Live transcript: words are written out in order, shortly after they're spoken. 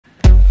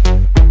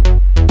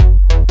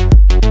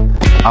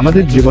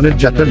আমাদের জীবনের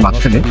যাত্রার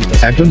মাঝখানে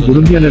একজন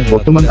বুরুন্ডিয়ানের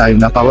বর্তমান আয়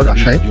না পাওয়ার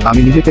আশায়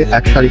আমি নিজেকে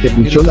এক সারিতে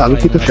উজ্জ্বল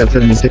আলোকিত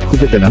শেলফের মধ্যে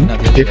খুঁজে পেলাম,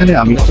 যেখানে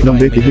আমি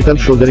নম্বরে ডিজিটাল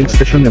শোল্ডারিং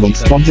স্টেশন এবং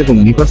স্পঞ্জ এবং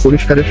নিপার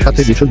পরিষ্কারের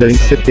সাথে ডিশোল্ডারিং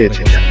সেট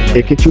পেয়েছি।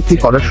 একে চুক্তি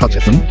করার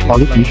সচেতন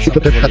অনেক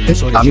নিশ্চিততার সাথে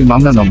আমি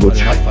মামলা নম্বর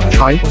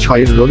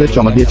 666 রোলে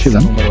জমা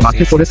দিয়েছিলাম।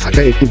 মাঠে পড়ে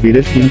থাকা একটি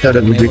বীরের টিম তারা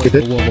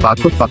লুব্রিকেটেড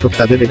পাথর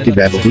তাদের একটি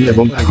ব্যয়বহুল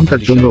এবং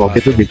এখনকার জন্য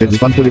অকেত বিটে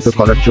রূপান্তরিত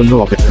করার জন্য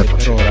অপেক্ষা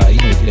করছে।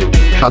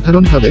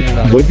 সাধারণভাবে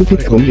বৈদ্যুতিক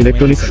এবং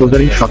ইলেকট্রনিক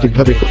সোল্ডারিং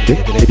সঠিকভাবে করতে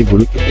এটি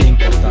গুরুত্বপূর্ণ।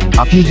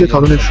 আপনি যে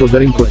ধরনের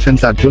সোল্ডারিং করছেন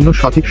তার জন্য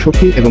সঠিক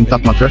শক্তি এবং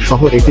তাপমাত্রা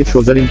সহ একটি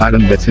সোল্ডারিং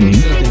আয়রন বেছে নিন।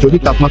 যদি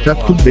তাপমাত্রা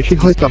খুব বেশি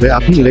হয় তবে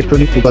আপনি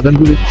ইলেকট্রনিক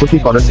উপাদানগুলির ক্ষতি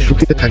করার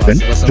ঝুঁকিতে থাকবেন।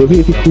 যদি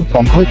এটি খুব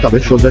কম হয় তবে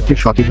সোল্ডারটি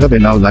সঠিকভাবে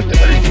নাও লাগতে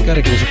পারে।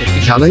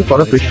 ঝালাই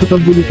করা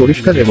পৃষ্ঠতলগুলি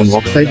পরিষ্কার এবং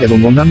অক্সাইড এবং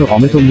অন্যান্য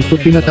অমেত মুক্ত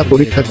কিনা তা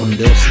পরীক্ষা করুন।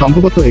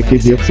 সম্ভবত একটি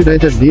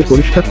ডিঅক্সিডাইজার দিয়ে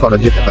পরিষ্কার করা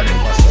যেতে পারে,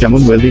 যেমন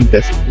ওয়েল্ডিং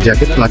টেস্ট,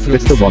 যাকে ফ্ল্যাট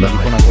টেস্টও বলা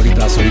হয়।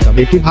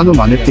 একটি ভালো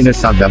মানের টিনের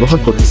তার ব্যবহার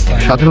করুন।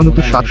 সাধারণত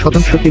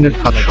 60% টিনের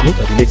খাত সহ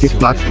একটি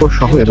ফ্ল্যাট ফোর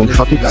সহ এবং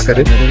সঠিক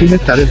আকারের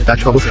টিনের তারের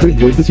ব্যাস অবশ্যই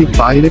বৈদ্যুতিক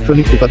বা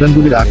ইলেকট্রনিক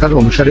উপাদানগুলির আকার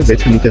অনুসারে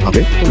বেছে নিতে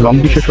হবে। রং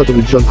বিশেষত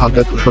উজ্জ্বল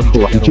হালকা ধূসর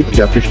হওয়া উচিত,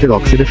 যা পৃষ্ঠের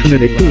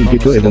অক্সিডেশনের একটি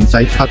ইঙ্গিত এবং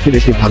তাই খাতের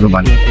একটি ভালো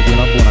মান।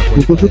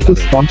 উপযুক্ত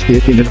স্পঞ্জ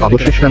দিয়ে টিনের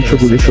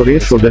অবশিষ্টাংশগুলি সরিয়ে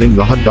সোল্ডারিং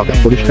লোহার ডগা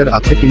পরিষ্কার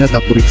আছে কিনা তা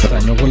পরীক্ষা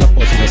করুন।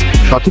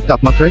 সঠিক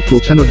তাপমাত্রায়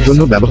পৌঁছানোর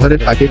জন্য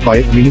ব্যবহারের আগে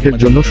কয়েক মিনিটের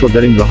জন্য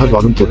সোল্ডারিং লোহা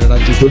গরম করুন।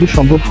 যদি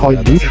সম্ভব হয়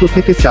 200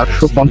 থেকে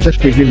 450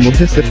 ডিগ্রির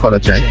মধ্যে সেট করা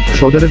যায়।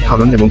 সোল্ডারের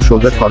ধরন এবং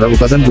সোল্ডার করা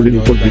উপাদানগুলির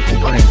উপর ভিত্তি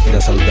করে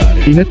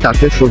টিনের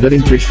তারকে সোল্ডারিং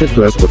পৃষ্ঠে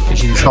প্রয়োগ করুন।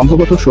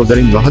 সম্ভবত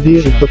সোল্ডারিং লোহা দিয়ে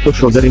উত্তপ্ত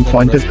সোল্ডারিং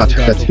পয়েন্টের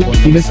কাছাকাছি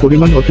টিনের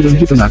পরিমাণ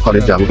অতিরঞ্জিত না করে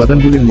যা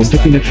উপাদানগুলির মধ্যে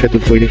টিনের সেতু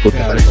তৈরি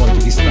করতে পারে।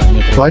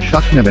 ভয়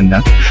শ্বাস নেবেন না।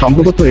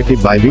 সম্ভবত এটি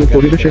বায়বীয়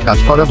পরিবেশে কাজ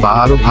করা বা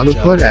আরও ভালো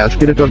ধোয়ার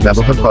অ্যাসপিরেটর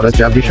ব্যবহার করা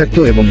যা বিষাক্ত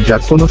এবং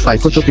যার কোনো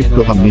সাইকোট্রপিক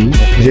প্রভাব নেই,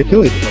 যে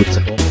কেউ এটি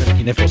খুঁজছে।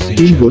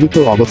 তিন গলিত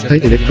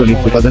অবস্থায় ইলেকট্রনিক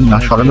উপাদান না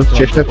সরানোর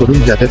চেষ্টা করুন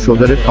যাতে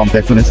সোল্ডারের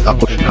কম্প্যাক্টনেস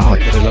আপোষ না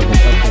হয়।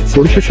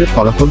 পরিশেষে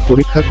ফলাফল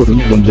পরীক্ষা করুন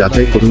এবং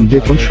যাচাই করুন যে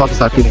কোন শর্ট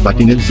সার্কিট বা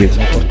টিনের ব্রিজ।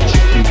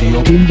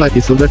 টিন বা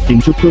ডিসোল্ডার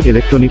টিনযুক্ত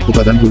ইলেকট্রনিক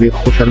উপাদানগুলি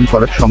অপসারণ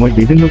করার সময়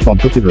বিভিন্ন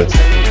পদ্ধতি রয়েছে।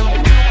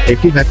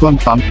 একটি ভ্যাকুয়াম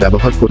পাম্প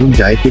ব্যবহার করুন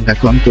যা একটি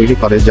ভ্যাকুয়াম তৈরি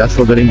করে যা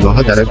সোল্ডারিং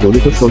লোহা দ্বারা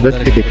গলিত সোল্ডার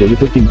থেকে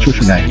গলিত টিন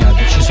চুষে নেয়।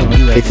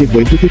 একটি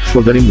বৈদ্যুতিক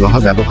সোল্ডারিং লোহা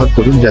ব্যবহার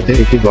করুন যাতে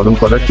একটি গরম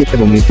করার কিট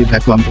এবং একটি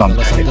ভ্যাকুয়াম পাম্প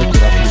থাকে।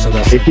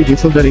 একটি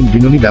ডিসোল্ডারিং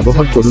বিনুনি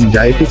ব্যবহার করুন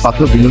যা একটি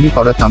পাতলা বিনুনি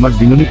করা তামার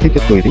বিনুনি থেকে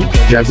তৈরি,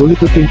 যা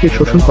গলিত টিনকে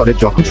শোষণ করে।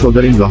 যখন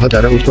সোল্ডারিং লোহা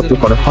দ্বারা উত্তপ্ত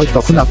করা হয়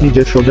তখন আপনি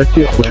যে সোল্ডারটি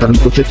অপসারণ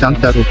করতে চান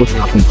তার উপর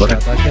স্থাপন করেন।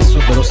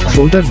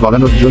 সোল্ডার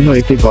গলানোর জন্য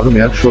একটি গরম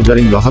এয়ার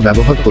সোল্ডারিং লোহা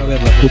ব্যবহার করুন।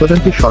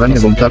 উপাদানটি সরান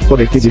এবং তারপর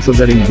একটি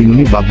ডিসোল্ডারিং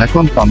বিনুনি বা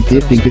ভ্যাকুয়াম পাম্প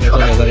দিয়ে টিনটি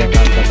সরান।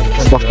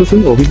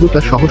 স্পষ্টতই অভিজ্ঞতা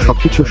সহ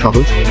সবকিছু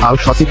সহজ আর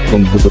সঠিক এবং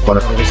দ্রুত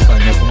করা।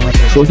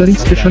 সোল্ডারিং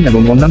স্টেশন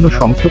এবং অন্যান্য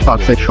সমস্ত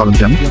পার্টসাইড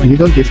সরঞ্জাম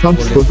লিগাল ডিসকাউন্ট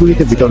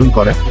স্টোরগুলিতে বিতরণ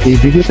করা। এই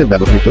ভিডিওতে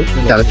ব্যবহৃত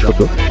তারা ছোট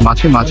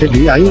মাঝে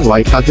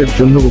DIY কাজের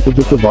জন্য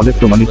উপযুক্ত বলে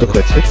প্রমাণিত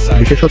হয়েছে।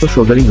 বিশেষত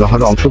সোল্ডারিং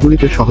লোহার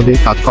অংশগুলিতে সহজেই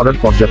কাজ করার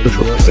পর্যাপ্ত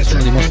শক্তি রয়েছে।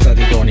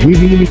 2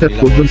 মিলিমিটার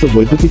পর্যন্ত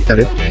বৈদ্যুতিক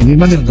তারের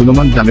নির্মাণের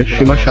গুণমান দামের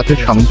সীমার সাথে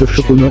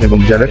সামঞ্জস্যপূর্ণ এবং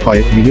যারা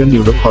কয়েক মিলিয়ন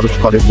ইউরো খরচ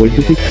করে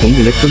বৈদ্যুতিক এবং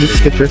ইলেকট্রনিক্স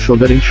ক্ষেত্রে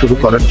সোল্ডারিং শুরু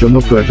করার জন্য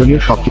প্রয়োজনীয়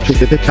সবকিছু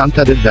পেতে চান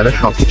তাদের দ্বারা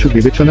সবকিছু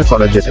বিবেচনা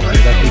করা যেতে পারে।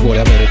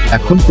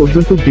 এখন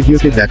পর্যন্ত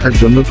ভিডিওটি দেখার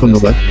জন্য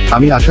ধন্যবাদ।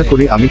 আমি আশা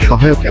করি আমি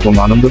সহায়ক এবং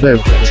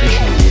আনন্দদায়ক হয়েছি।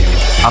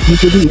 আপনি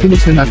যদি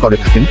ইতিমধ্যে না করে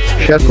থাকেন,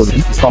 শেয়ার করুন,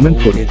 কমেন্ট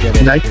করুন,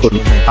 লাইক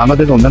করুন,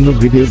 আমাদের অন্যান্য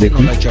ভিডিও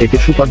দেখুন, একে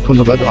সুপার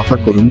ধন্যবাদ অফার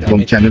করুন এবং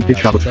চ্যানেলটি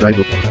সাবস্ক্রাইব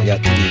করুন।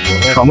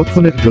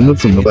 সমর্থনের জন্য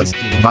ধন্যবাদ।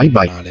 Bye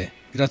bye.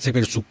 Grazie per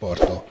il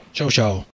supporto. Ciao ciao.